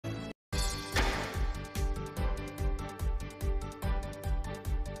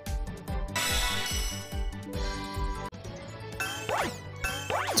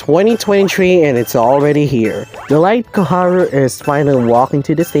2023 and it's already here. Delight Koharu is finally walking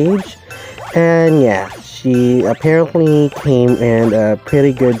to the stage, and yeah, she apparently came in a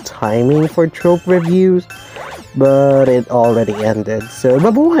pretty good timing for Troupe Reviews, but it already ended. So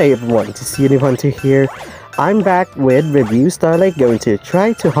mabuhay everyone, it's Univ here. I'm back with Revue Starlight, going to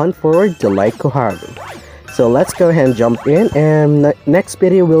try to hunt for Delight Koharu. So let's go ahead and jump in, and next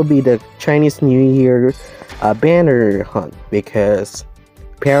video will be the Chinese New Year banner hunt, because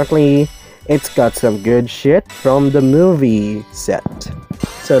apparently it's got some good shit from the movie set.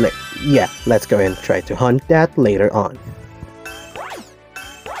 So yeah, let's go ahead and try to hunt that later on.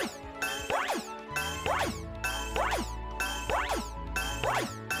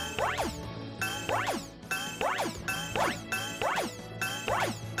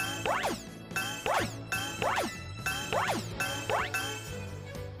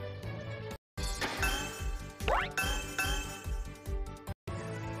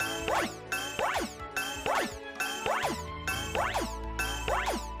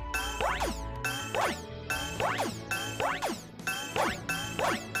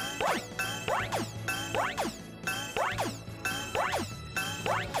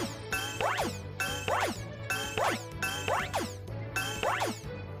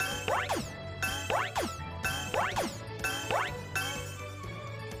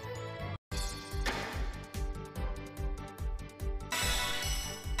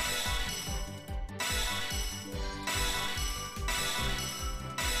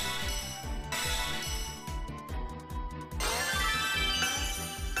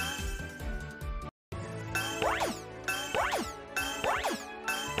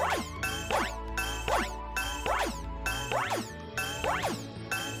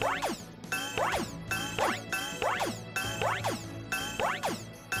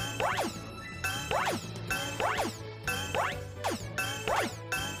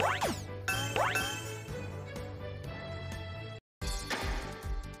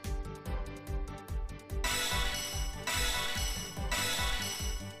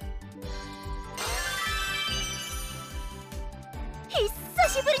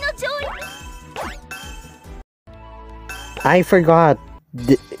 I forgot,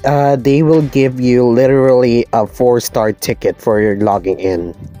 they will give you literally a 4-star ticket for your logging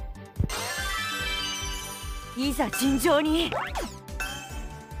in.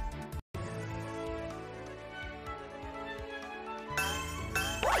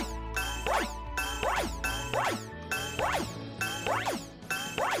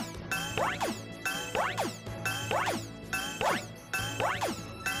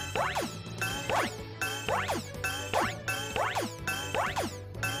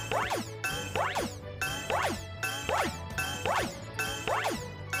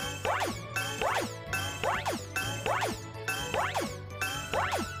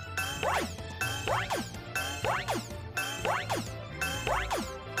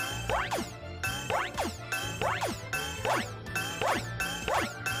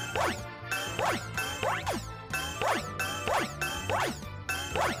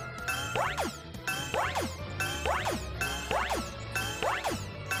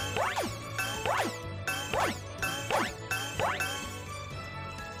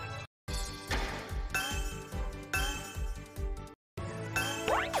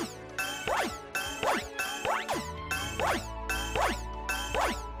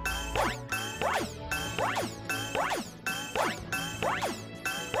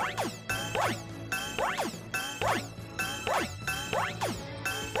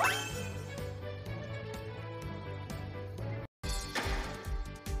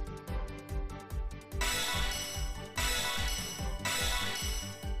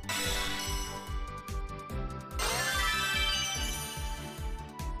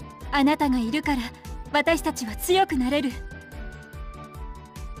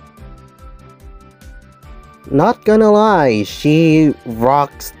 Not gonna lie, she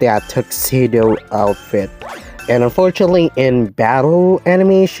rocks that tuxedo outfit. And unfortunately, in battle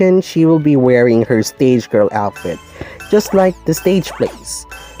animation, she will be wearing her stage girl outfit, just like the stage plays.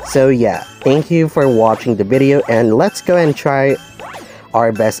 So yeah, thank you for watching the video, and let's go and try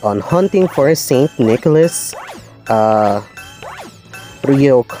our best on hunting for Saint Nicholas,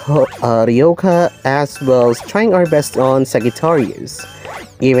 Ryoka, as well as trying our best on Sagittarius.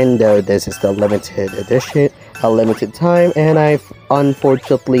 Even though this is the limited edition, a limited time, and I've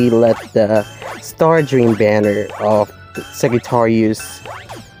unfortunately let the Star Dream banner of Sagittarius,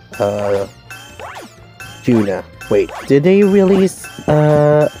 Juna. Wait, did they release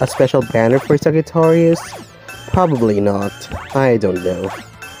a special banner for Sagittarius? Probably not. I don't know.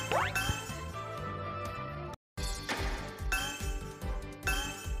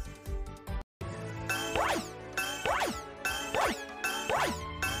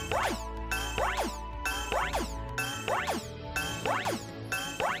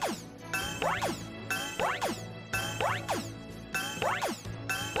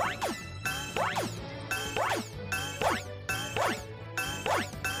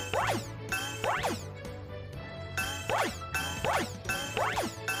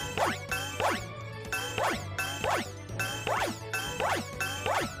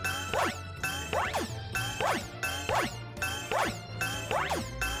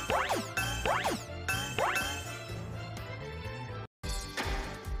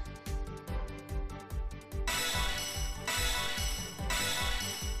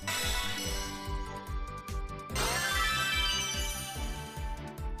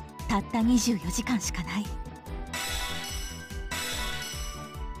 たった24時間しかない。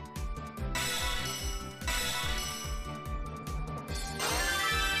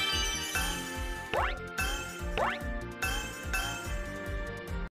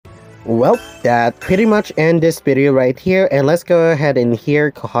Well, that pretty much ends this video right here, and let's go ahead and hear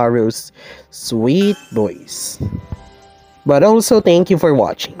Koharu's sweet voice. But also, thank you for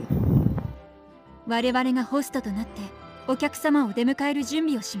watching. 我々がホストとなってお客様を出迎える準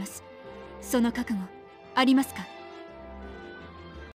備をします。その覚悟ありますか？